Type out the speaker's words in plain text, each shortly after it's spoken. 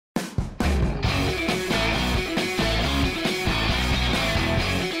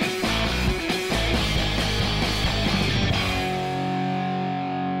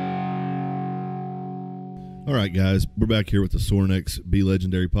All right, guys, we're back here with the Sorinex Be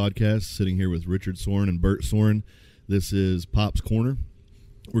Legendary podcast, sitting here with Richard Soren and Bert Soren. This is Pop's Corner.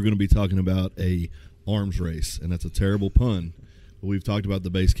 We're going to be talking about a arms race, and that's a terrible pun. But we've talked about the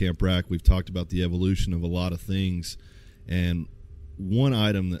base camp rack. We've talked about the evolution of a lot of things, and one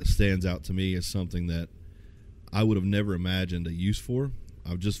item that stands out to me is something that I would have never imagined a use for.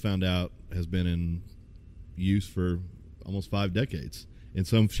 I've just found out has been in use for almost 5 decades in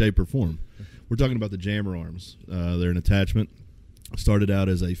some shape or form. We're talking about the jammer arms. They're an attachment. Started out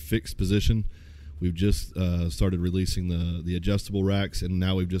as a fixed position. We've just started releasing the adjustable racks, and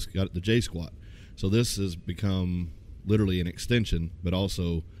now we've just got the J-Squat. So this has become literally an extension, but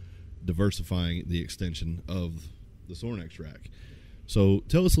also diversifying the extension of the Sorinex rack. So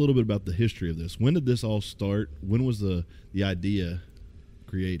tell us a little bit about the history of this. When did this all start? When was the idea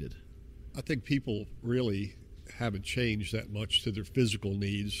created? I think people really haven't changed that much to their physical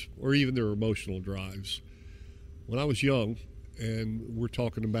needs or even their emotional drives. When I was young, and we're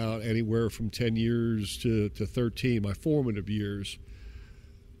talking about anywhere from 10 years to 13, my formative years,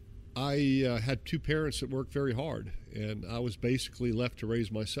 I had 2 parents that worked very hard, and I was basically left to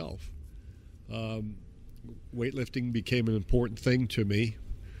raise myself. Weightlifting became an important thing to me,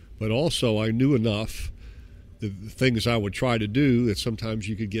 but also I knew enough the things I would try to do that sometimes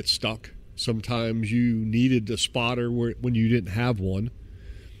you could get stuck. Sometimes you needed a spotter when you didn't have one.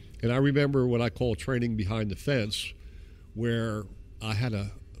 And I remember what I call training behind the fence, where I had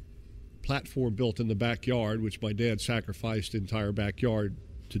a platform built in the backyard, which my dad sacrificed the entire backyard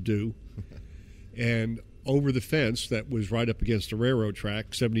to do. And over the fence that was right up against the railroad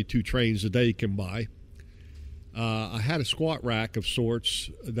track, 72 trains a day come by, I had a squat rack of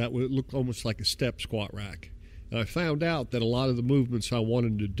sorts that would look almost like a step squat rack. And I found out that a lot of the movements I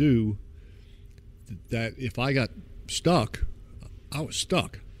wanted to do, that if I got stuck, I was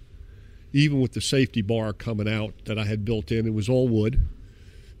stuck. Even with the safety bar coming out that I had built in, it was all wood.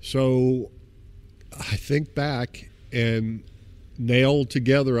 So I think back and nailed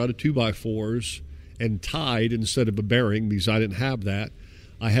together out of 2x4s and tied instead of a bearing, because I didn't have that.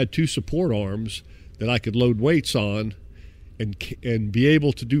 I had 2 support arms that I could load weights on and be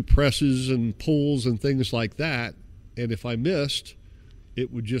able to do presses and pulls and things like that. And if I missed, it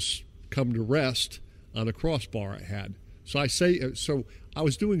would just come to rest on a crossbar I had. So I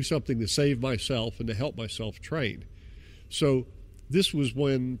was doing something to save myself and to help myself train. So this was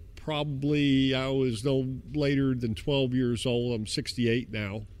when probably I was no later than 12 years old. I'm 68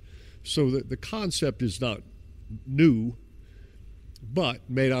 now. So the concept is not new, but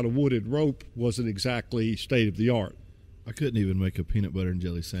made out of wood and rope wasn't exactly state of the art. I couldn't even make a peanut butter and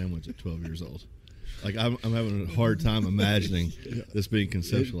jelly sandwich at 12 years old. Like, I'm having a hard time imagining this being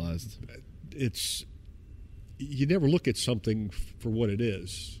conceptualized. You never look at something for what it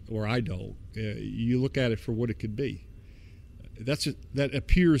is, or I don't. You look at it for what it could be. That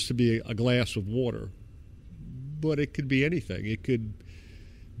appears to be a glass of water, but it could be anything. It could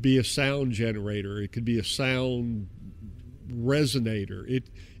be a sound generator. It could be a sound resonator.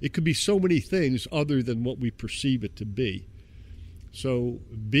 It could be so many things other than what we perceive it to be. So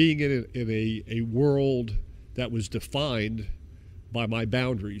being in a world that was defined by my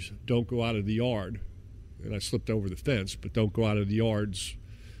boundaries, don't go out of the yard, and I slipped over the fence, but don't go out of the yard's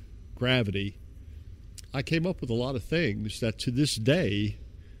gravity, I came up with a lot of things that to this day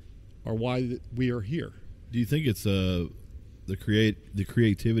are why we are here. Do you think it's the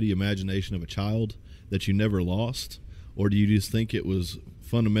creativity, imagination of a child that you never lost? Or do you just think it was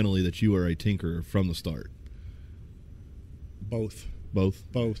fundamentally that you were a tinkerer from the start? Both. Both?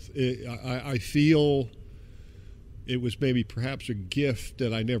 Both. I feel it was maybe perhaps a gift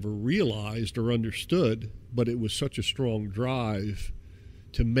that I never realized or understood, but it was such a strong drive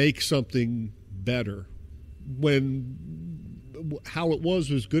to make something better when how it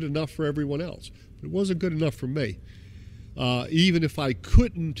was good enough for everyone else. But it wasn't good enough for me. Even if I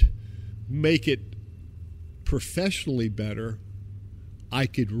couldn't make it professionally better, I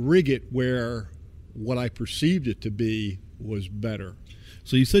could rig it where what I perceived it to be was better.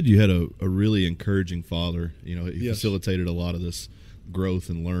 So you said you had a really encouraging father. You know, he Yes. facilitated a lot of this growth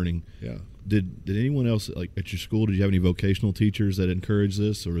and learning. Yeah. Did anyone else, like at your school, did you have any vocational teachers that encouraged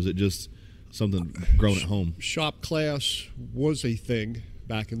this, or is it just something grown at home? Shop class was a thing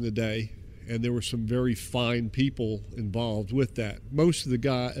back in the day, and there were some very fine people involved with that. Most of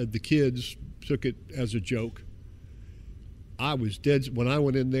the kids took it as a joke. I was dead. When I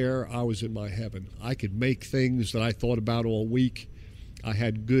went in there, I was in my heaven. I could make things that I thought about all week. I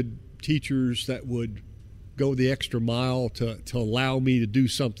had good teachers that would go the extra mile to allow me to do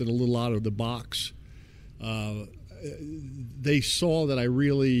something a little out of the box. They saw that I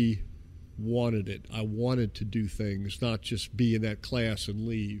really wanted it. I wanted to do things, not just be in that class and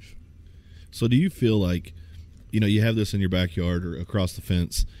leave. So do you feel like, you have this in your backyard or across the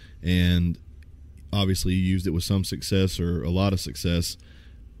fence, and obviously you used it with some success or a lot of success.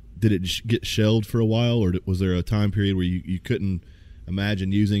 Did it get shelved for a while, or was there a time period where you couldn't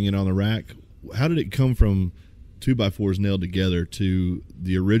imagine using it on the rack? How did it come from 2x4s nailed together to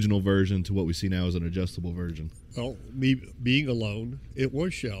the original version to what we see now as an adjustable version? Well, me being alone, it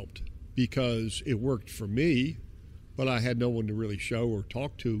was shelved because it worked for me, but I had no one to really show or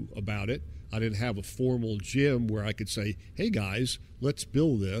talk to about it. I didn't have a formal gym where I could say, hey guys, let's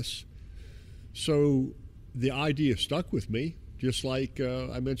build this. So the idea stuck with me, just like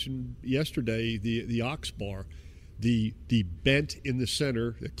I mentioned yesterday, the ox bar, the bent in the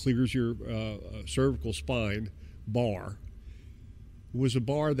center that clears your cervical spine bar was a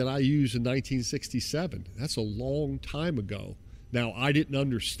bar that I used in 1967. That's a long time ago. Now, I didn't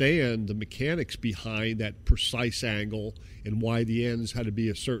understand the mechanics behind that precise angle and why the ends had to be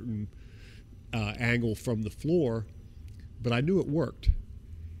a certain angle from the floor, but I knew it worked.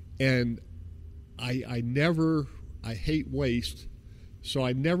 And I hate waste, so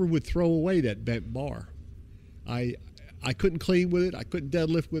I never would throw away that bent bar. I couldn't clean with it, I couldn't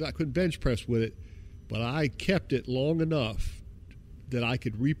deadlift with it, I couldn't bench press with it, but I kept it long enough that I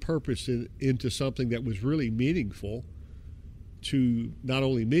could repurpose it into something that was really meaningful to not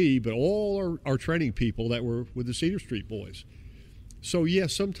only me, but all our training people that were with the Cedar Street Boys. So,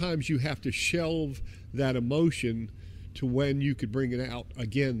 yes, sometimes you have to shelve that emotion to when you could bring it out.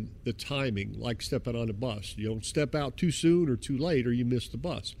 Again, the timing, like stepping on a bus. You don't step out too soon or too late or you miss the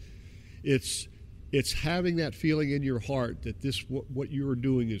bus. It's having that feeling in your heart that what you are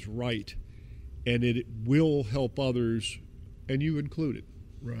doing is right, and it will help others, and you included.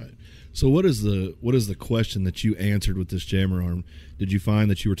 Right. So what is the question that you answered with this jammer arm? Did you find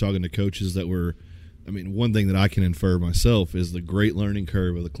that you were talking to coaches that were, one thing that I can infer myself is the great learning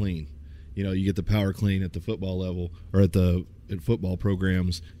curve of the clean. You get the power clean at the football level or at football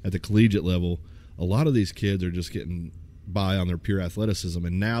programs at the collegiate level. A lot of these kids are just getting by on their pure athleticism,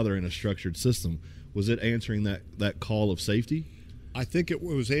 and now they're in a structured system. Was it answering that call of safety? I think it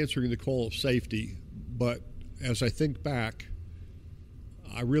was answering the call of safety, but as I think back,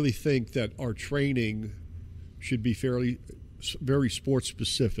 I really think that our training should be very sports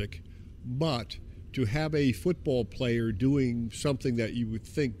specific, but to have a football player doing something that you would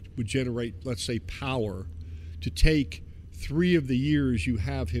think would generate, let's say, power, to take 3 of the years you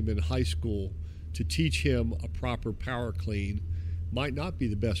have him in high school to teach him a proper power clean might not be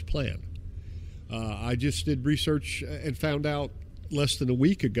the best plan. I just did research and found out less than a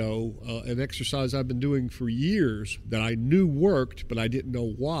week ago an exercise I've been doing for years that I knew worked, but I didn't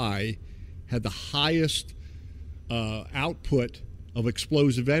know why, had the highest output of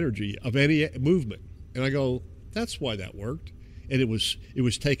explosive energy of any movement. And I go, that's why that worked. And it was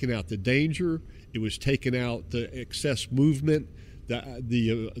taking out the danger, it was taking out the excess movement,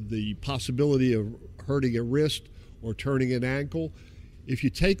 the possibility of hurting a wrist or turning an ankle. If you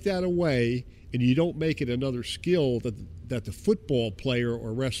take that away and you don't make it another skill that the football player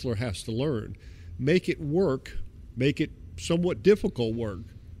or wrestler has to learn, make it work, make it somewhat difficult work,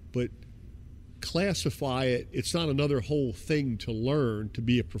 but classify it. It's not another whole thing to learn to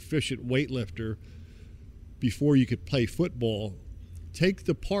be a proficient weightlifter before you could play football. Take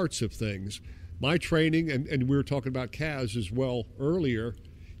the parts of things. My training, and we were talking about Kaz as well earlier,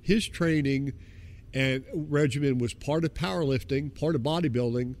 his training and regimen was part of powerlifting, part of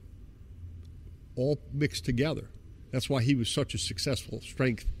bodybuilding, all mixed together. That's why he was such a successful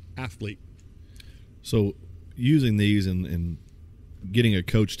strength athlete. So using these and getting a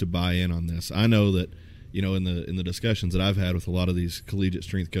coach to buy in on this, I know that, in the discussions that I've had with a lot of these collegiate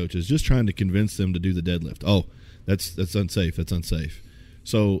strength coaches, just trying to convince them to do the deadlift. Oh, that's unsafe. That's unsafe.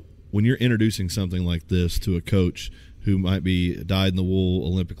 So when you're introducing something like this to a coach who might be a dyed-in-the-wool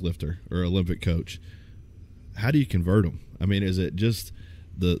Olympic lifter or Olympic coach, how do you convert them? Is it just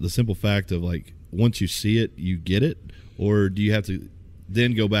the simple fact of, like, once you see it, you get it? Or do you have to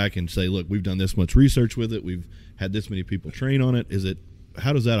then go back and say, look, we've done this much research with it, we've had this many people train on it?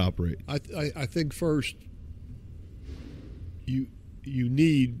 How does that operate? I think first you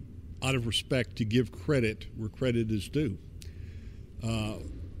need, out of respect, to give credit where credit is due.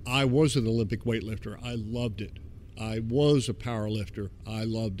 I was an Olympic weightlifter. I loved it. I was a power lifter. I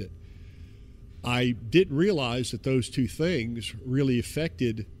loved it. I didn't realize that those two things really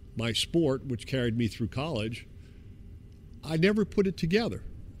affected my sport, which carried me through college. I never put it together.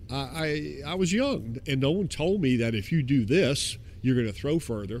 I was young, and no one told me that if you do this, you're going to throw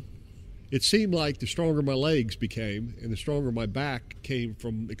further. it seemed like the stronger my legs became and the stronger my back came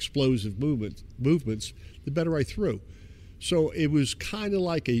from explosive movements, the better I threw. So it was kind of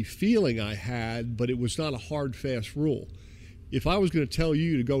like a feeling I had, but it was not a hard, fast rule. If I was going to tell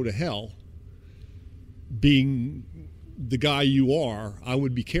you to go to hell, being the guy you are, I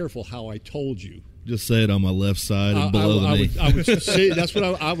would be careful how I told you. Just say it on my left side and below the knee. I would say that's what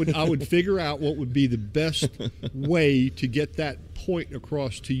I would figure out what would be the best way to get that point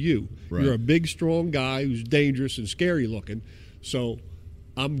across to you. Right. You're a big, strong guy who's dangerous and scary looking, so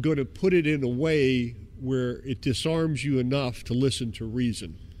I'm going to put it in a way where it disarms you enough to listen to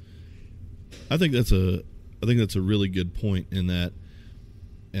reason. I think that's a really good point in that.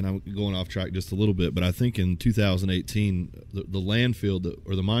 And I'm going off track just a little bit, but I think in 2018, the landfill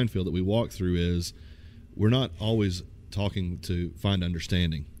or the minefield that we walk through is we're not always talking to find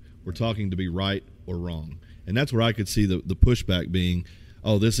understanding. We're talking to be right or wrong. And that's where I could see the pushback being,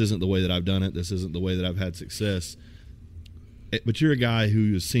 oh, this isn't the way that I've done it. This isn't the way that I've had success. But you're a guy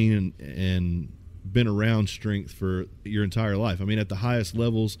who has seen and been around strength for your entire life. I mean, at the highest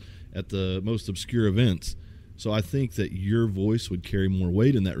levels, at the most obscure events. So I think that your voice would carry more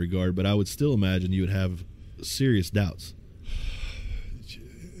weight in that regard, but I would still imagine you would have serious doubts.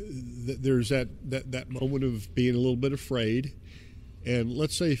 There's that moment of being a little bit afraid. And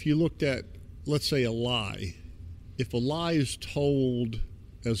let's say if you looked at, let's say, a lie. If a lie is told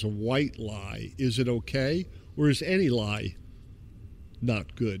as a white lie, is it okay? Or is any lie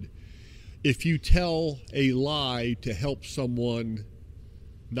not good? If you tell a lie to help someone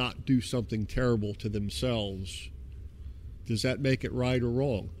not do something terrible to themselves, does that make it right or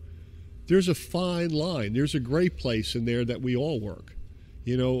wrong? There's a fine line. There's a gray place in there that we all work.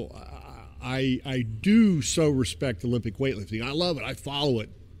 You know, I do so respect Olympic weightlifting. I love it. I follow it.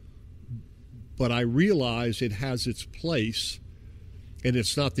 But I realize it has its place, and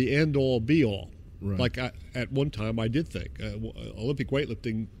it's not the end-all, be-all. Right. Like at one time I did think Olympic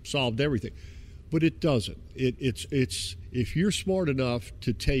weightlifting solved everything. But it doesn't. It's if you're smart enough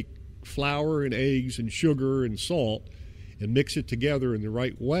to take flour and eggs and sugar and salt and mix it together in the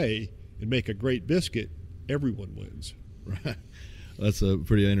right way and make a great biscuit, everyone wins. Right. That's a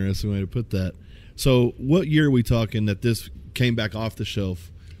pretty interesting way to put that. So what year are we talking that this came back off the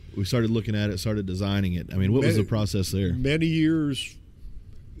shelf? We started looking at it, started designing it. I mean, what was the process there? Many years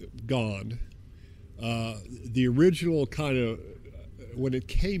gone. The original kind of, when it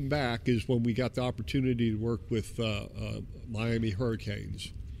came back is when we got the opportunity to work with Miami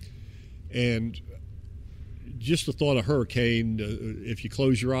Hurricanes. And just the thought of hurricane, if you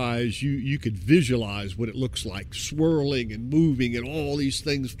close your eyes, you could visualize what it looks like, swirling and moving and all these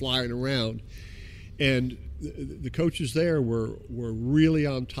things flying around. And the coaches there were really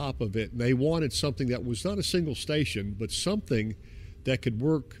on top of it. And they wanted something that was not a single station, but something that could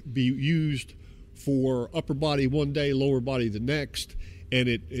be used for upper body one day, lower body the next, and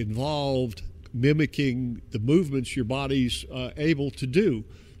it involved mimicking the movements your body's able to do.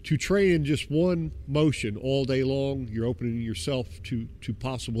 To train in just one motion all day long, you're opening yourself to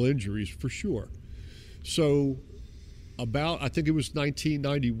possible injuries for sure. So I think it was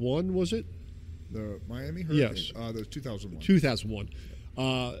 1991, was it? The Miami Hurricanes? Yes. The 2001.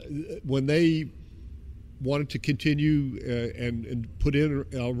 2001. When they wanted to continue and put in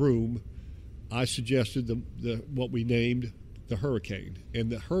a room, I suggested what we named the Hurricane. And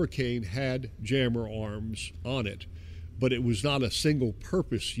the Hurricane had jammer arms on it, but it was not a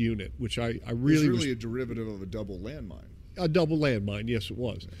single-purpose unit, which I really was a derivative of a double landmine. A double landmine, yes, it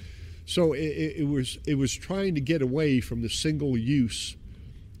was. So it was trying to get away from the single-use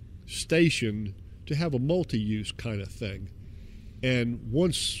station to have a multi-use kind of thing. And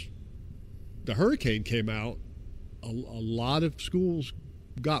once the Hurricane came out, a lot of schools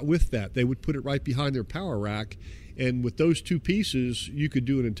got with that. They would put it right behind their power rack, and with those two pieces, you could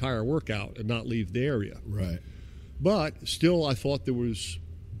do an entire workout and not leave the area. Right. But still, I thought there was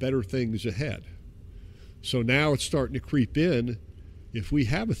better things ahead. So now it's starting to creep in. If we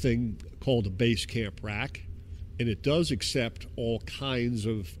have a thing called a base camp rack, and it does accept all kinds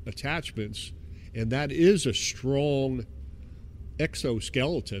of attachments, and that is a strong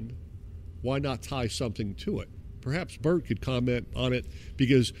exoskeleton, why not tie something to it? Perhaps Bert could comment on it,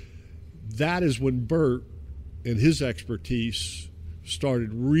 because that is when Bert and his expertise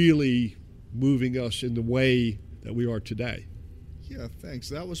started really moving us in the way that we are today. Yeah, thanks.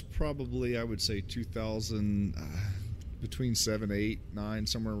 That was probably, I would say, 2000, between 7, 8, 9,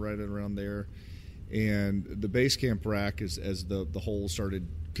 somewhere right around there. And the base camp rack, as the whole started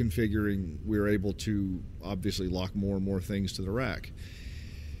configuring, we were able to obviously lock more and more things to the rack.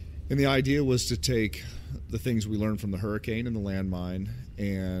 And the idea was to take the things we learned from the hurricane and the landmine,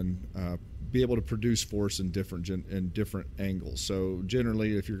 and be able to produce force in different angles. So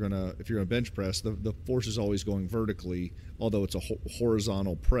generally, if you're gonna bench press, the force is always going vertically, although it's a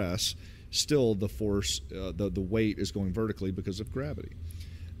horizontal press. Still, the force, the weight is going vertically because of gravity.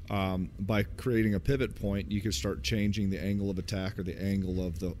 By creating a pivot point, you could start changing the angle of attack or the angle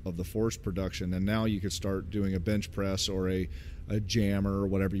of the force production, and now you could start doing a bench press or a jammer or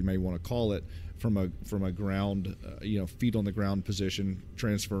whatever you may want to call it from a ground, feet on the ground position,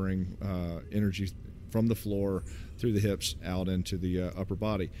 transferring energy from the floor through the hips out into the upper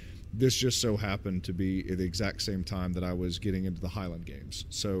body. This just so happened to be at the exact same time that I was getting into the Highland Games.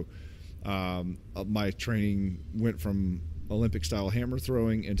 So my training went from Olympic style hammer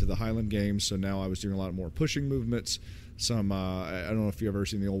throwing into the Highland Games, so now I was doing a lot more pushing movements. Some I don't know if you've ever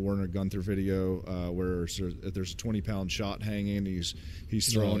seen the old Werner Gunther video where there's a 20-pound shot hanging,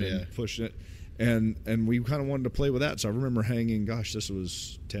 he's throwing it and pushing it, and we kind of wanted to play with that. So I remember hanging, this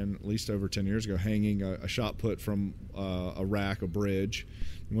was at least over 10 years ago, hanging a shot put from a rack, a bridge,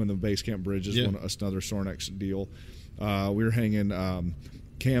 one of the base camp bridges, another Sorinex deal. We were hanging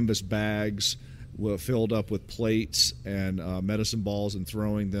canvas bags filled up with plates and medicine balls and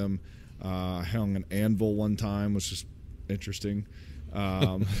throwing them. Hung an anvil one time, which was interesting.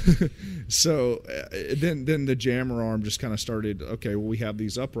 So then the jammer arm just kind of started, okay, well, we have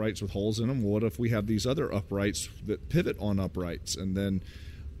these uprights with holes in them. What if we have these other uprights that pivot on uprights? And then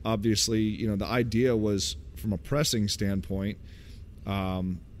obviously, the idea was from a pressing standpoint,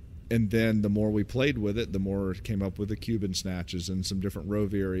 and then the more we played with it, the more it came up with the Cuban snatches and some different row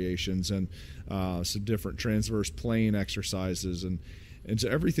variations and some different transverse plane exercises. And so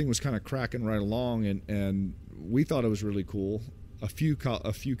everything was kind of cracking right along, and we thought it was really cool. A few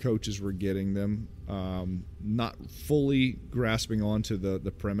coaches were getting them, not fully grasping onto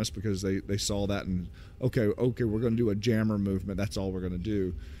the premise because they saw that and, okay, we're going to do a jammer movement. That's all we're going to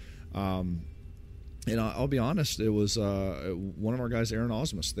do. And I'll be honest, it was one of our guys, Aaron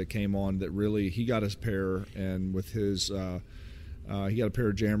Osmus, that came on that really, he got his pair, and with his, he got a pair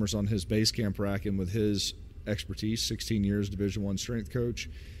of jammers on his base camp rack, and with his expertise, 16 years Division I strength coach,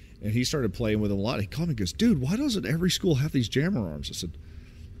 and he started playing with them a lot. He called me and goes, dude, why doesn't every school have these jammer arms? I said,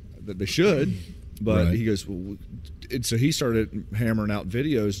 that they should. But right. He goes, well, and so he started hammering out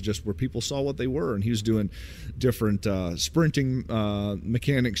videos just where people saw what they were, and he was doing different sprinting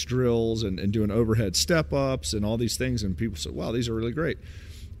mechanics drills and doing overhead step-ups and all these things, and people said, wow, these are really great.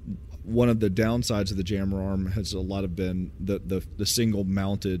 One of the downsides of the jammer arm has a lot of been the single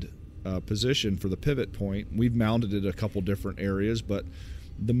mounted position for the pivot point. We've mounted it a couple different areas, but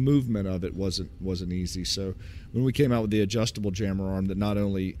the movement of it wasn't easy. So when we came out with the adjustable jammer arm that not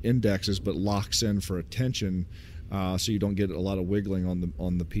only indexes but locks in for a tension, so you don't get a lot of wiggling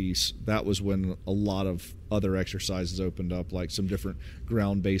on the piece, that was when a lot of other exercises opened up, like some different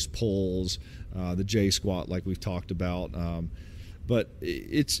ground-based pulls, the J squat like we've talked about. But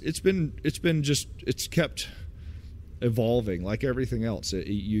it's kept evolving like everything else.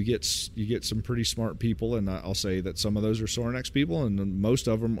 You get some pretty smart people, and I'll say that some of those are Sorinex people, and most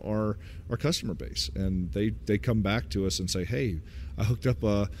of them are our customer base, and they come back to us and say, hey, I hooked up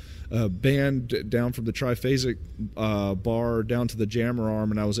a band down from the triphasic bar down to the jammer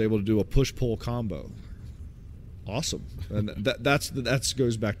arm, and I was able to do a push-pull combo. Awesome. And that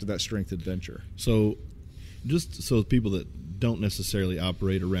goes back to that strength adventure. So just so people that don't necessarily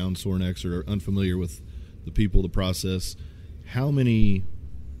operate around Sorinex or are unfamiliar with the people, the process, how many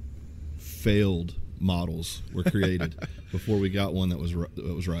failed models were created before we got one that was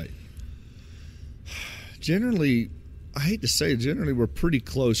right? Generally, I hate to say it, generally we're pretty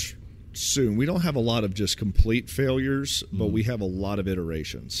close soon. We don't have a lot of just complete failures, but we have a lot of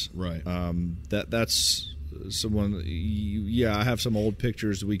iterations. Right. That's someone. Yeah, I have some old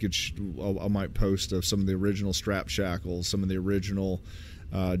pictures we could. I might post of some of the original strap shackles, some of the original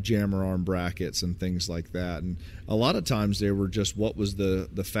jammer arm brackets and things like that, and a lot of times they were just what was the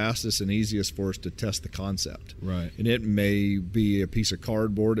fastest and easiest for us to test the concept. Right. And it may be a piece of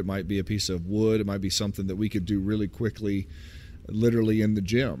cardboard, it might be a piece of wood, it might be something that we could do really quickly, literally in the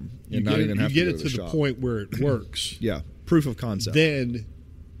gym, and not even have to go to the shop. The point where it works. Yeah, proof of concept. Then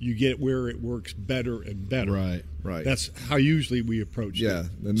you get where it works better and better. Right. That's how usually we approach it. Yeah,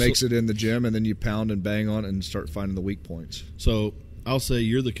 it makes it in the gym, and then you pound and bang on it and start finding the weak points. So I'll say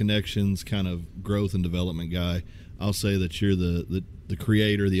you're the connections kind of growth and development guy. I'll say that you're the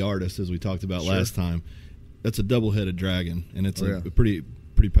creator, the artist, as we talked about last time. That's a double-headed dragon, and it's a pretty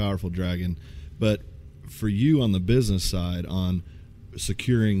powerful dragon. But for you on the business side, on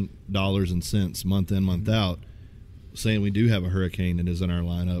securing dollars and cents month in, month out, saying we do have a Hurricane that is in our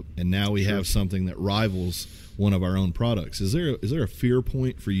lineup, and now we have something that rivals one of our own products. Is there a fear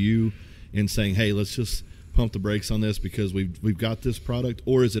point for you in saying, hey, let's just pump the brakes on this because we've got this product,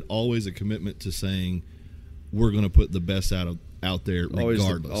 or is it always a commitment to saying we're going to put the best out there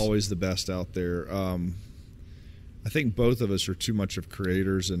regardless? Always the best out there. I think both of us are too much of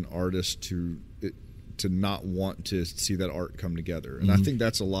creators and artists to not want to see that art come together. And I think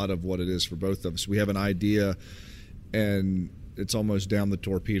that's a lot of what it is for both of us. We have an idea, and it's almost down the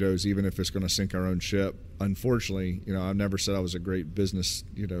torpedoes, even if it's going to sink our own ship. Unfortunately, I've never said I was a great business,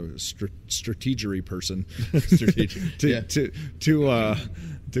 strategery person.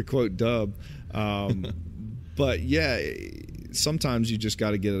 to quote Dub. But yeah, sometimes you just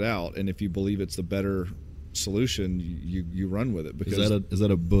got to get it out, and if you believe it's the better solution, you run with it. Because is that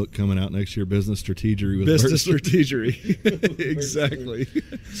a book coming out next year? Business Strategery with Business Strategery. Exactly.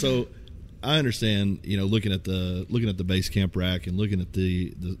 So I understand, looking at the base camp rack and looking at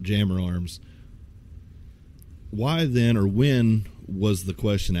the jammer arms. Why then, or when was the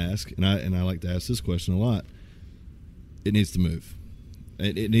question asked? And I like to ask this question a lot. It needs to move.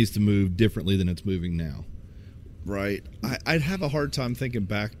 It needs to move differently than it's moving now. Right. I'd have a hard time thinking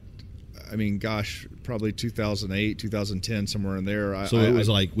back. I mean, gosh, probably 2008, 2010, somewhere in there. It was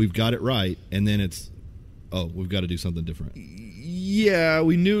like, we've got it right, and then we've got to do something different. Yeah,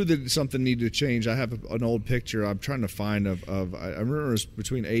 we knew that something needed to change. I have an old picture I'm trying to find of I remember it was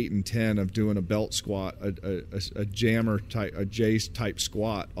between 8 and 10 of doing a belt squat, a jammer type, a Jace type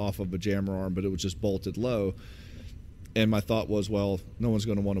squat off of a jammer arm, but it was just bolted low. And my thought was, well, no one's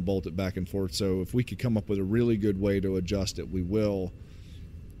going to want to bolt it back and forth. So if we could come up with a really good way to adjust it, we will.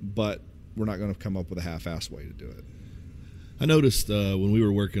 But we're not going to come up with a half-assed way to do it. I noticed when we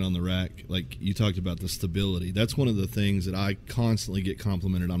were working on the rack, like you talked about the stability. That's one of the things that I constantly get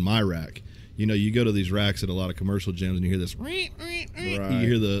complimented on my rack. You go to these racks at a lot of commercial gyms and you hear this, right. You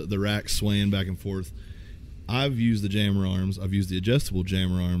hear the rack swaying back and forth. I've used the jammer arms. I've used the adjustable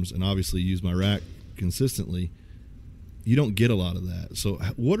jammer arms, and obviously use my rack consistently. You don't get a lot of that. So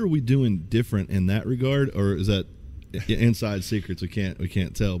what are we doing different in that regard, or is that inside secrets we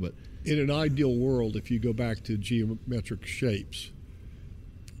can't tell? But in an ideal world, if you go back to geometric shapes,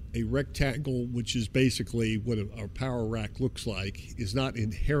 a rectangle, which is basically what our power rack looks like, is not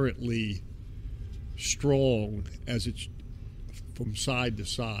inherently strong as it's from side to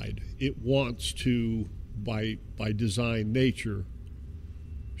side. It wants to, by design nature,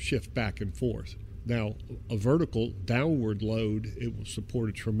 shift back and forth. Now, a vertical downward load, it will support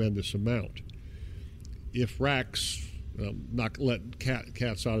a tremendous amount. If racks, not letting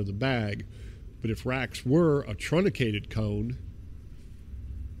cats out of the bag, but if racks were a truncated cone,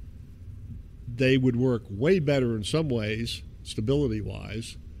 they would work way better in some ways,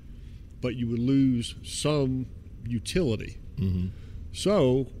 stability-wise, but you would lose some utility. Mm-hmm.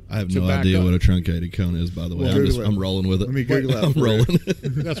 So I have no idea what a truncated cone is, by the way. I'm rolling with it. Let me Google that. I'm rolling.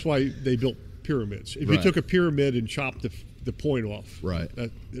 That's why they built pyramids. If you took a pyramid and chopped the point off,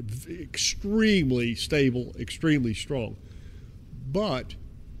 extremely stable, extremely strong. But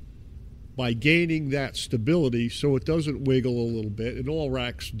by gaining that stability so it doesn't wiggle a little bit, and all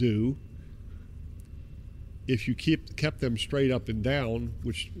racks do, if you kept them straight up and down,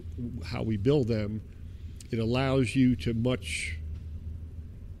 which how we build them, it allows you to much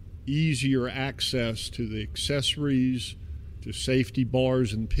easier access to the accessories, to safety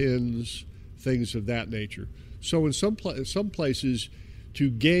bars and pins, things of that nature. So in some places, to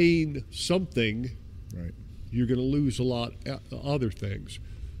gain something, you're going to lose a lot of other things.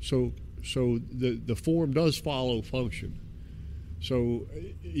 So the form does follow function. So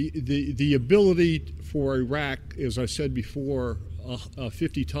the ability for a rack, as I said before, a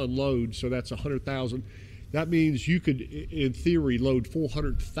 50-ton load, so that's 100,000. That means you could, in theory, load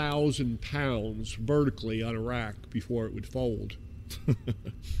 400,000 pounds vertically on a rack before it would fold.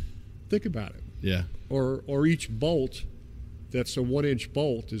 Think about it. Yeah. Or each bolt, that's a 1-inch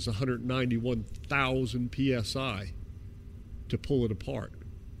bolt, is 191,000 PSI to pull it apart.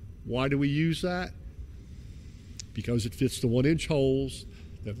 Why do we use that? Because it fits the 1-inch holes,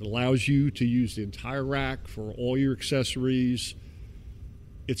 that allows you to use the entire rack for all your accessories.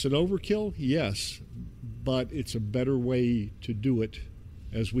 It's an overkill, yes, but it's a better way to do it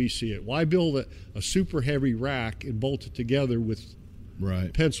as we see it. Why build a super heavy rack and bolt it together with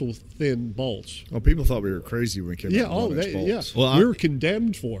pencil thin bolts? Well, people thought we were crazy when we came out with bolts. Well, we were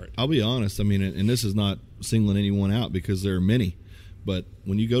condemned for it. I'll be honest. I mean, and this is not singling anyone out because there are many, but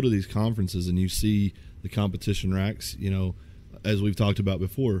when you go to these conferences and you see the competition racks, as we've talked about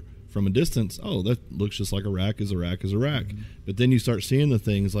before, from a distance, oh, that looks just like a rack is a rack is a rack. But then you start seeing the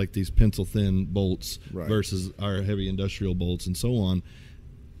things like these pencil thin bolts versus our heavy industrial bolts and so on.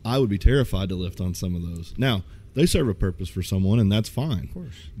 I would be terrified to lift on some of those. Now, they serve a purpose for someone, and that's fine. Of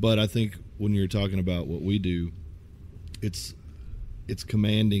course. But I think when you're talking about what we do, it's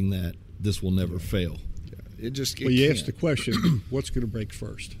commanding that this will never fail. It you ask the question, what's going to break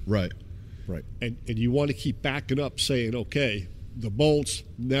first? Right. And you want to keep backing up saying, okay, the bolts,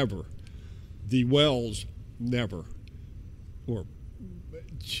 never. The wells, never. Or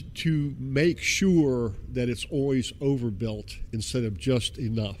to make sure that it's always overbuilt instead of just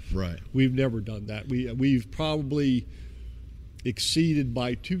enough. Right. We've never done that. We've probably exceeded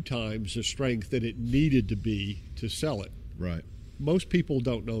by 2 times the strength that it needed to be to sell it. Right. Most people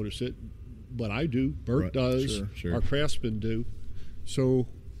don't notice it, but I do. Bert does. Sure. Our craftsmen do. So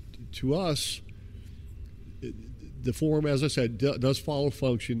to us, the form, as I said, does follow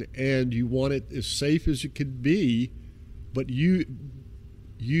function, and you want it as safe as it can be, but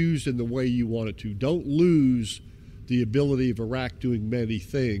used in the way you want it to. Don't lose the ability of a rack doing many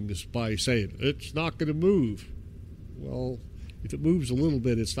things by saying, it's not going to move. Well, if it moves a little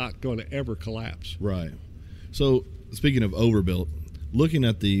bit, it's not going to ever collapse. Right. So, speaking of overbuilt, looking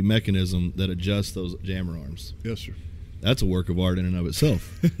at the mechanism that adjusts those jammer arms. Yes, sir. That's a work of art in and of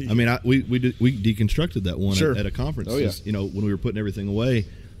itself. I mean, we deconstructed that one at a conference. Oh, yeah. Just, when we were putting everything away,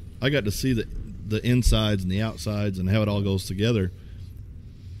 I got to see the insides and the outsides and how it all goes together.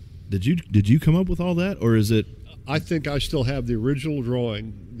 Did you come up with all that, or is it? I think I still have the original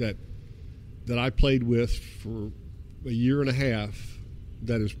drawing that I played with for a year and a half.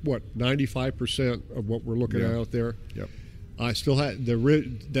 That is 95% of what we're looking at out there. Yep. I still had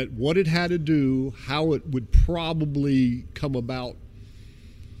that what it had to do, how it would probably come about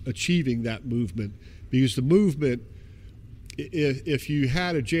achieving that movement, because the movement, if you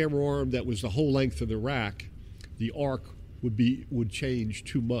had a jammer arm that was the whole length of the rack, the arc would change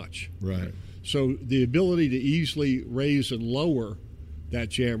too much. Right. So the ability to easily raise and lower that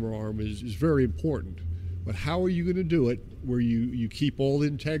jammer arm is very important. But how are you going to do it where you keep all the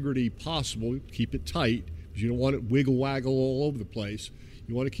integrity possible, keep it tight, because you don't want it wiggle-waggle all over the place.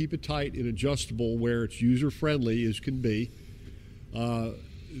 You want to keep it tight and adjustable where it's user-friendly as can be.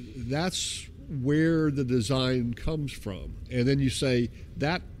 That's where the design comes from. And then you say,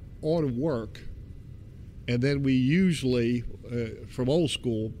 that ought to work. And then we usually, from old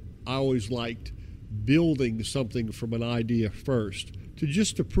school, I always liked building something from an idea first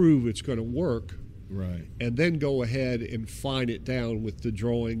to prove it's going to work. Right. And then go ahead and fine it down with the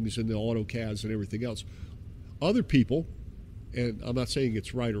drawings and the AutoCADs and everything else. Other people, and I'm not saying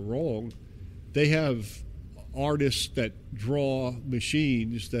it's right or wrong, they have artists that draw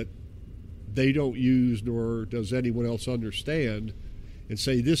machines that they don't use nor does anyone else understand, and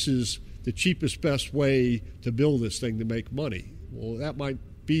say this is the cheapest, best way to build this thing to make money. Well, that might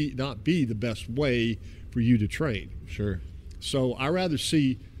not be the best way for you to train. Sure. So I rather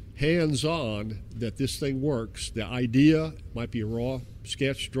see hands-on that this thing works. The idea might be a raw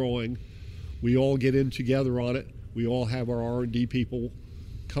sketch drawing. We all get in together on it. We all have our R&D people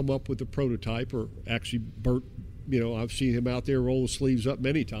come up with a prototype, or actually Bert, I've seen him out there roll the sleeves up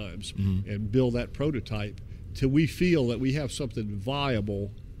many times and build that prototype till we feel that we have something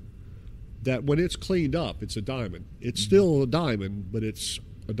viable that when it's cleaned up, it's a diamond. It's still a diamond, but it's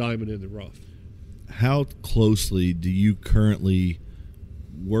a diamond in the rough. How closely do you currently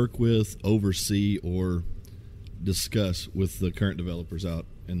work with, oversee, or discuss with the current developers out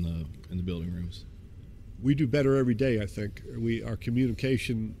in the building rooms? We do better every day, I think. Our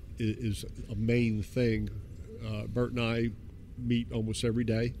communication is a main thing. Bert and I meet almost every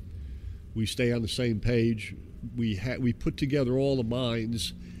day. We stay on the same page. We put together all the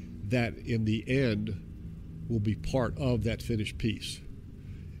minds that in the end will be part of that finished piece.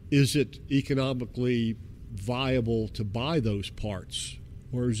 Is it economically viable to buy those parts?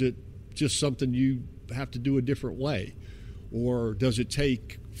 Or is it just something you have to do a different way? Or does it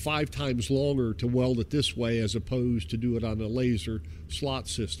take 5 times longer to weld it this way as opposed to do it on a laser slot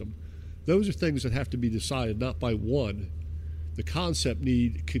system? Those are things that have to be decided not by one. The concept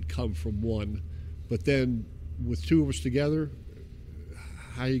need could come from one, but then with 2 of us together,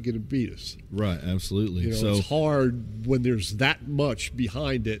 how are you going to beat us? Right, absolutely. So it's hard when there's that much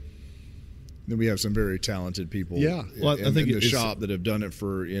behind it. Then we have some very talented people Yeah. Well, I think in the it's shop that have done it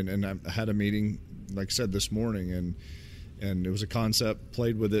and I had a meeting, like I said, this morning, and it was a concept,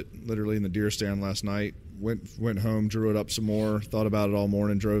 played with it literally in the deer stand last night, went home, drew it up some more, thought about it all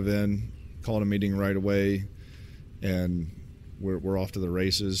morning, drove in, called a meeting right away, and we're off to the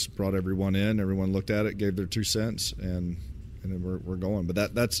races, brought everyone in, everyone looked at it, gave their 2 cents, and and then we're going.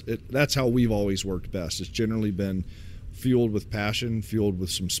 But that's how we've always worked best. It's generally been fueled with passion, fueled with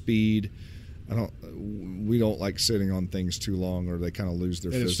some speed. We don't like sitting on things too long, or they kind of lose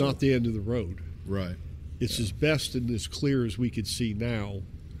their. And fizzle. it's not the end of the road. Right. It's as best and as clear as we could see now,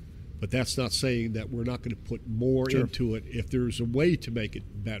 but that's not saying that we're not going to put more into it if there's a way to make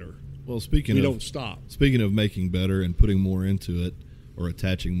it better. Well, We don't stop. Speaking of making better and putting more into it or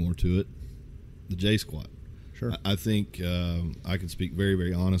attaching more to it, the J squat. Sure. I think I can speak very,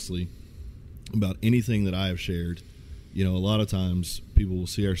 very honestly about anything that I have shared. You know, a lot of times people will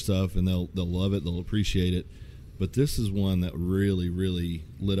see our stuff and they'll love it, they'll appreciate it, but this is one that really, really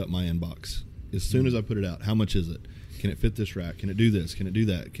lit up my inbox. As soon as I put it out, how much is it? Can it fit this rack? Can it do this? Can it do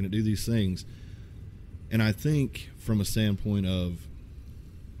that? Can it do these things? And I think from a standpoint of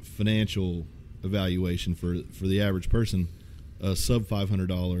financial evaluation for the average person, a sub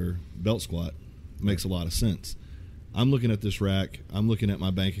 $500 belt squat makes a lot of sense. I'm looking at this rack. I'm looking at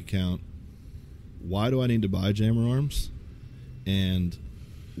my bank account. Why do I need to buy Jammer arms? And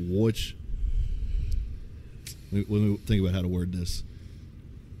let me think about how to word this.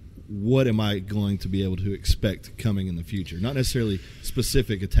 What am I going to be able to expect coming in the future? Not necessarily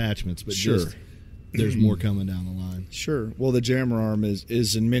specific attachments, but just there's more coming down the line. Sure. Well, the Jammer arm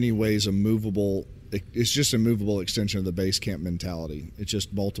is in many ways a movable. It's just a movable extension of the base camp mentality. It's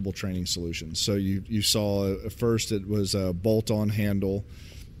just multiple training solutions. So you saw at first it was a bolt-on handle,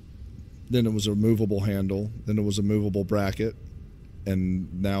 then it was a movable handle, then it was a movable bracket,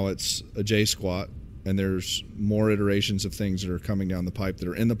 and now it's a J squat. And there's more iterations of things that are coming down the pipe that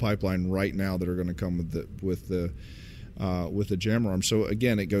are in the pipeline right now that are going to come with the Jammer arm. So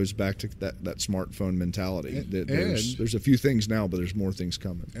again, it goes back to that smartphone mentality. There's a few things now, but there's more things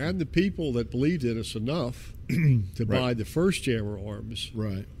coming. And the people that believed in us enough to buy the first Jammer arms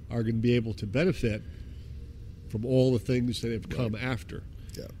Right. are going to be able to benefit from all the things that have come after.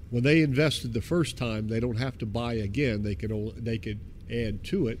 Yeah. When they invested the first time, they don't have to buy again. They could add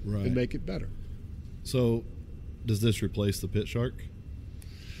to it Right. and make it better. So, does this replace the Pit Shark?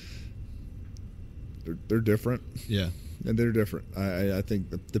 They're different. Yeah. And they're different. I think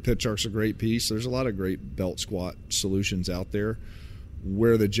the Pit Shark's a great piece. There's a lot of great belt squat solutions out there.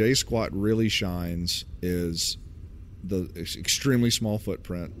 Where the J squat really shines is the extremely small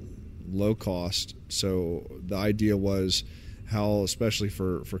footprint, low cost. So the idea was how, especially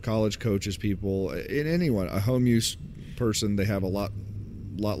for college coaches, people, and anyone, a home use person, they have a lot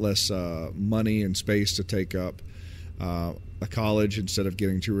less money and space to take up. A college, instead of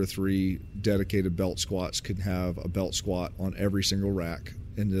getting 2 or 3 dedicated belt squats, can have a belt squat on every single rack,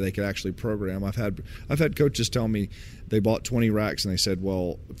 and they could actually program. I've had coaches tell me they bought 20 racks and they said,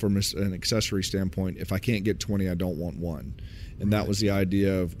 well, from an accessory standpoint, if I can't get 20, I don't want one. And that was the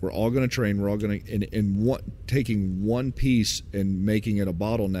idea of we're all going to train, we're all going to, taking one piece and making it a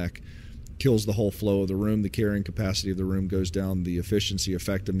bottleneck kills the whole flow of the room. The carrying capacity of the room goes down, the efficiency,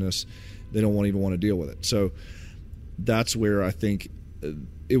 effectiveness, they don't even want to deal with it. So that's where I think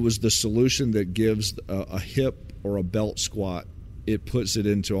it was the solution that gives a hip or a belt squat, it puts it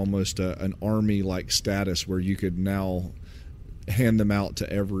into almost an army-like status where you could now hand them out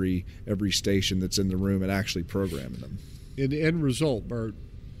to every station that's in the room and actually program them. In the end result, Bert,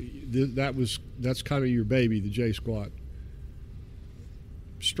 that's kind of your baby, the J squat.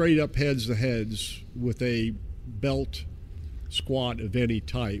 Straight up heads to heads with a belt squat of any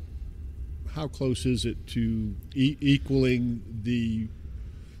type. How close is it to equaling the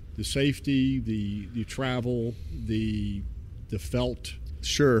safety, the travel, the felt?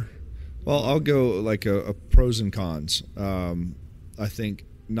 Sure. Well, I'll go like a pros and cons. I think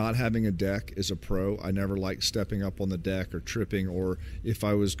not having a deck is a pro. I never liked stepping up on the deck or tripping, or if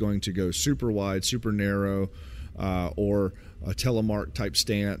I was going to go super wide, super narrow, or a telemark type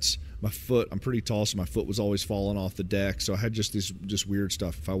stance. I'm pretty tall, so my foot was always falling off the deck. So I had just weird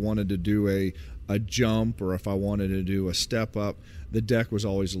stuff. If I wanted to do a jump, or if I wanted to do a step up, the deck was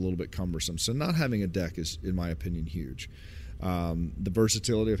always a little bit cumbersome. So not having a deck is, in my opinion, huge. The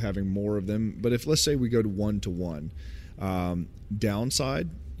versatility of having more of them. But if, let's say we go to 1-to-1, downside,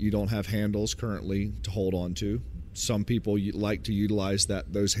 you don't have handles currently to hold on to. Some people like to utilize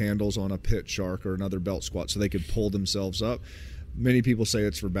those handles on a Pit Shark or another belt squat so they could pull themselves up. Many people say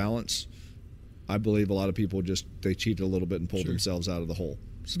it's for balance. I believe a lot of people they cheated a little bit and pulled themselves out of the hole.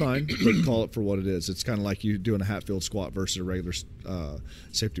 It's fine, but call it for what it is. It's kind of like you doing a Hatfield squat versus a regular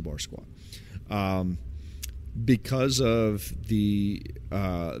safety bar squat. Because of the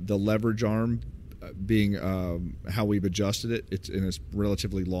leverage arm being how we've adjusted it, it's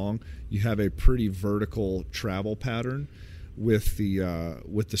relatively long. You have a pretty vertical travel pattern with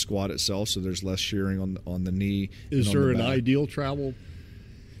the squat itself, so there's less shearing on the knee. Is there an ideal travel?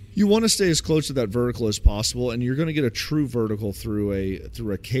 You want to stay as close to that vertical as possible, and you're going to get a true vertical through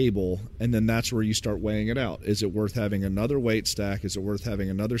a cable, and then that's where you start weighing it out. Is it worth having another weight stack? Is it worth having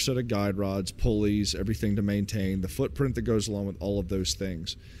another set of guide rods, pulleys, everything to maintain, the footprint that goes along with all of those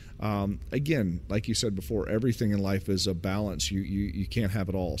things? Again, like you said before, everything in life is a balance. You can't have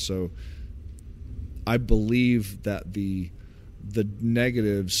it all. So I believe that the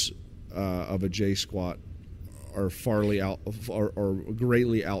negatives of a J squat are greatly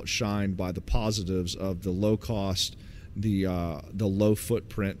outshined by the positives of the low cost, the low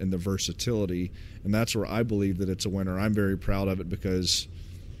footprint, and the versatility, and that's where I believe that it's a winner. I'm very proud of it because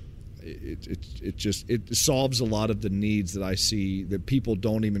it solves a lot of the needs that I see that people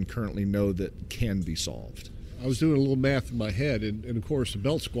don't even currently know that can be solved. I was doing a little math in my head, and of course, a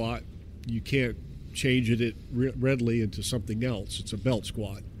belt squat, you can't change it readily into something else. It's a belt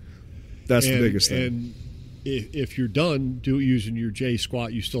squat. That's the biggest thing. And if you're done using your J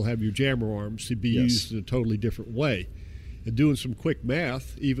squat, you still have your jammer arms to be used in a totally different way. And doing some quick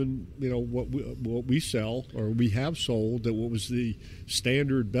math, even what we sell or we have sold, that what was the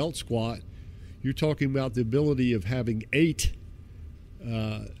standard belt squat, you're talking about the ability of having 8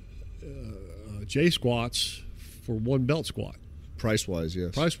 J squats for one belt squat. Price-wise,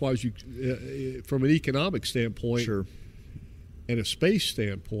 yes. Price-wise, from an economic standpoint, sure, and a space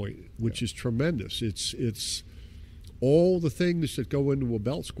standpoint, which is tremendous. It's all the things that go into a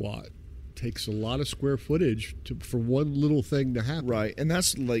belt squat takes a lot of square footage for one little thing to happen. Right, and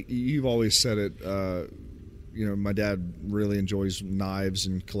that's like you've always said it. My dad really enjoys knives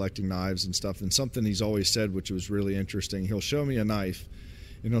and collecting knives and stuff. And something he's always said, which was really interesting, he'll show me a knife,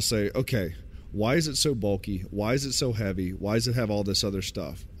 and he'll say, "Okay, why is it so bulky? Why is it so heavy? Why does it have all this other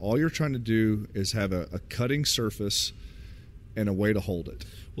stuff? All you're trying to do is have a cutting surface and a way to hold it.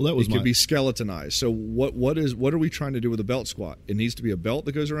 Well, that was it could be skeletonized. So what are we trying to do with a belt squat? It needs to be a belt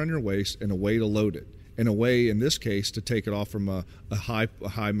that goes around your waist and a way to load it, and a way, in this case, to take it off from a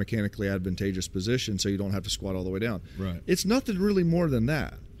high mechanically advantageous position, so you don't have to squat all the way down. Right. It's nothing really more than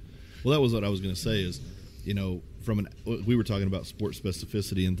that. Well, that was what I was going to say. Is we were talking about sport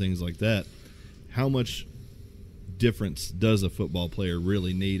specificity and things like that. How much difference does a football player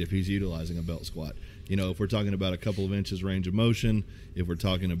really need if he's utilizing a belt squat? If we're talking about a couple of inches range of motion, if we're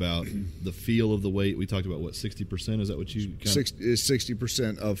talking about the feel of the weight, we talked about 60%. Is that what you?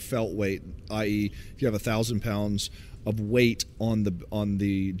 60% of felt weight, i.e., if you have 1,000 pounds of weight on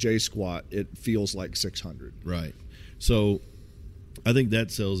the J squat, it feels like 600. Right. So, I think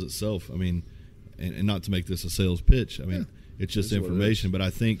that sells itself. I mean, and not to make this a sales pitch. I mean, it's just information. But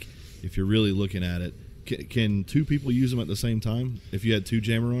I think if you're really looking at it, can 2 people use them at the same time? If you had 2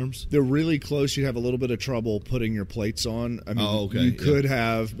 jammer arms, they're really close. You have a little bit of trouble putting your plates on. I mean, you could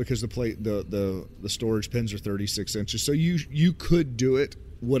have, because the plate, the storage pins are 36 inches. So you could do it.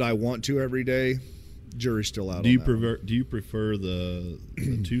 Would I want to every day? Jury's still out. Do you prefer the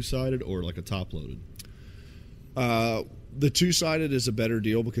 2-sided or like a top loaded? The 2-sided is a better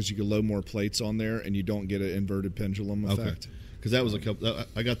deal because you can load more plates on there and you don't get an inverted pendulum effect. Okay. Because that was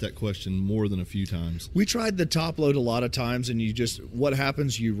I got that question more than a few times. We tried the top load a lot of times, and what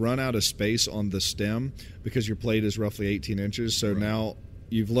happens, you run out of space on the stem because your plate is roughly 18 inches. So now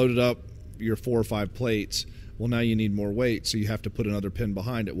you've loaded up your 4 or 5 plates. Well, now you need more weight, so you have to put another pin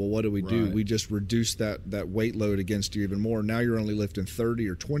behind it. Well, what do? We just reduce that weight load against you even more. Now you're only lifting 30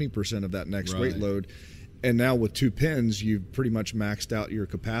 or 20% of that next weight load. And now with 2 pins, you've pretty much maxed out your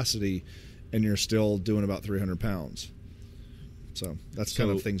capacity, and you're still doing about 300 pounds. So that's kind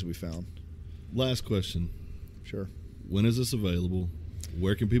of things we found. Last question. Sure. When is this available?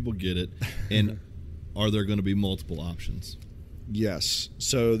 Where can people get it? And are there going to be multiple options? Yes.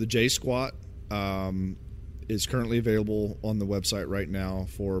 So the J Squat is currently available on the website right now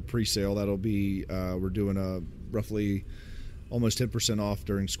for pre-sale. That'll be we're doing a roughly almost 10% off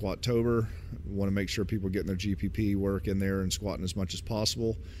during Squattober. We want to make sure people are getting their GPP work in there and squatting as much as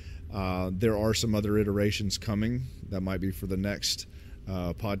possible. There are some other iterations coming that might be for the next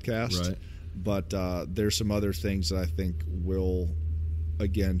podcast. Right. But there's some other things that I think will,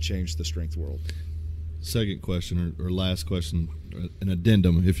 again, change the strength world. Second question, or last question, an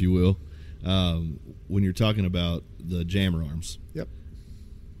addendum, if you will. When you're talking about the jammer arms. Yep.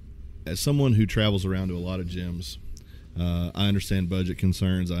 As someone who travels around to a lot of gyms, I understand budget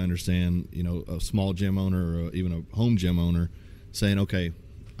concerns. I understand, a small gym owner or even a home gym owner saying, okay,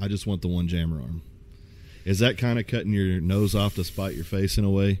 I just want the one jammer arm. Is that kind of cutting your nose off to spite your face in a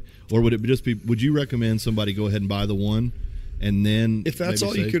way? Or would it just be, would you recommend somebody go ahead and buy the one and then, if that's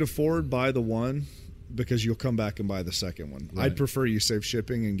all you could afford, buy the one? because you'll come back and buy the second one. Right. I'd prefer you save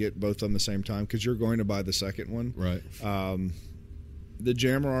shipping and get both on the same time because you're going to buy the second one. Right. The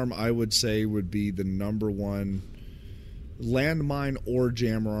jammer arm, I would say, would be the number one. Landmine or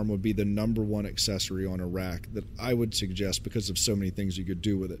jammer arm would be the number one accessory on a rack that I would suggest because of so many things you could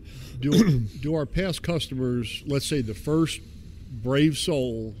do with it. Do our past customers, let's say the first brave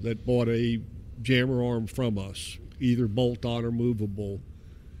soul that bought a jammer arm from us, either bolt-on or movable,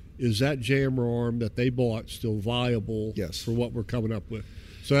 is that jammer arm that they bought still viable Yes. for what we're coming up with?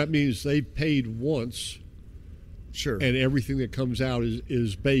 So that means they paid once, Sure. and everything that comes out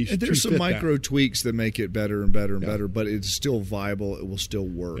is based. And there's to some fit micro that. tweaks that make it better and better and Yeah. better, but it's still viable. It will still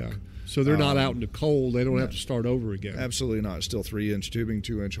work. Yeah. So they're not out in the cold. They don't have to start over again. Absolutely not. Still 3-inch tubing,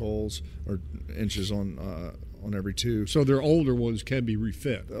 2-inch holes, or inches on every two. So their older ones can be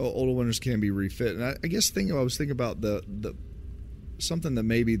refit. Older ones can be refit. And I guess I was thinking about the something that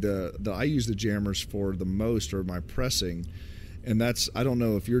maybe that I use the jammers for the most or my pressing. And that's, I don't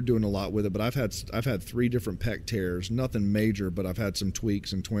know if you're doing a lot with it, but I've had 3 different pec tears, nothing major, but I've had some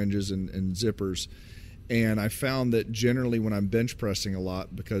tweaks and twinges and zippers. And I found that generally when I'm bench pressing a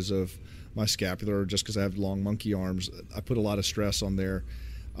lot because of my scapular or just because I have long monkey arms, I put a lot of stress on there.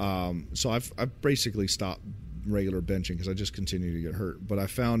 So I've basically stopped regular benching because I just continue to get hurt. But I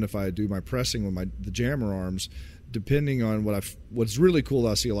found if I do my pressing with the jammer arms, depending on what's really cool that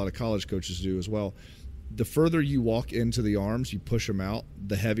I see a lot of college coaches do as well, the further you walk into the arms, you push them out,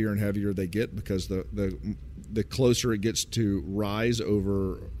 the heavier and heavier they get because the closer it gets to rise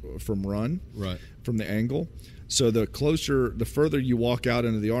over from run, Right. from the angle. So the further you walk out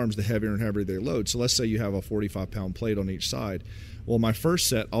into the arms, the heavier and heavier they load. So let's say you have a 45-pound plate on each side. Well, my first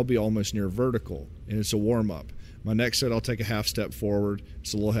set, I'll be almost near vertical, and it's a warm-up. My next set, I'll take a half step forward.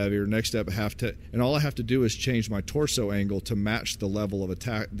 It's a little heavier. Next step, a half step. And all I have to do is change my torso angle to match the level of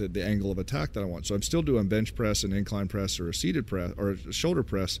attack, the angle of attack that I want. So I'm still doing bench press, an incline press, or a seated press, or a shoulder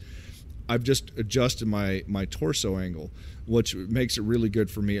press. I've just adjusted my torso angle, which makes it really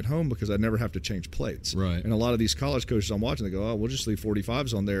good for me at home because I never have to change plates. Right. And a lot of these college coaches I'm watching, they go, oh, we'll just leave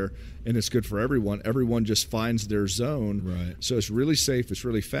 45s on there, and it's good for everyone. Everyone just finds their zone. Right. So it's really safe. It's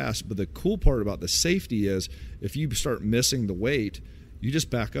really fast. But the cool part about the safety is if you start missing the weight, you just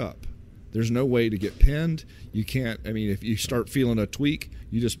back up. There's no way to get pinned. You can't. I mean, if you start feeling a tweak,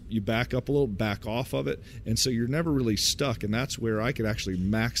 you back up a little, back off of it, and so you're never really stuck. And that's where I could actually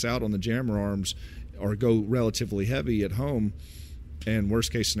max out on the jammer arms or go relatively heavy at home. And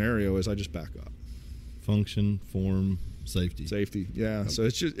worst case scenario is I just back up. Function, form, safety. Safety, yeah. So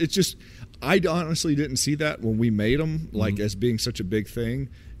it's just. I honestly didn't see that when we made them like as being such a big thing,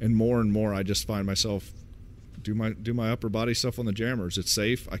 and more I just find myself do my upper body stuff on the jammers. It's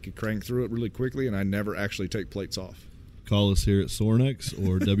safe. I could crank through it really quickly, and I never actually take plates off. Call us here at Sornex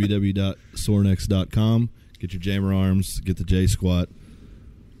or www.sornex.com. Get your jammer arms, get the J squat.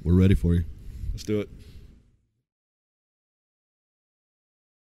 We're ready for you. Let's do it.